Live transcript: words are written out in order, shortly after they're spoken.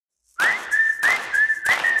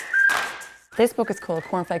This book is called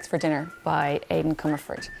Cornflakes for Dinner by Aidan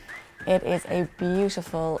Comerford. It is a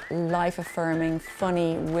beautiful, life-affirming,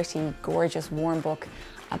 funny, witty, gorgeous, warm book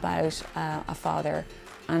about a father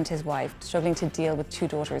and his wife struggling to deal with two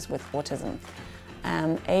daughters with autism.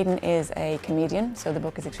 Aidan is a comedian, so the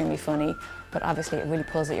book is extremely funny, but obviously it really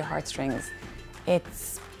pulls at your heartstrings.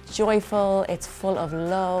 It's joyful, it's full of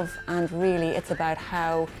love, and really it's about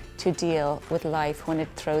how to deal with life when it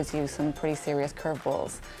throws you some pretty serious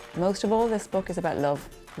curveballs. Most of all, this book is about love.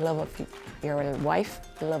 Love of your wife,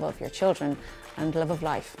 love of your children, and love of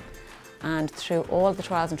life. And through all the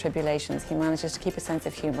trials and tribulations, he manages to keep a sense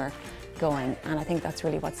of humour going, and I think that's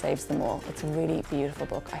really what saves them all. It's a really beautiful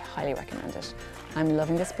book. I highly recommend it. I'm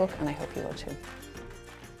loving this book, and I hope you will too.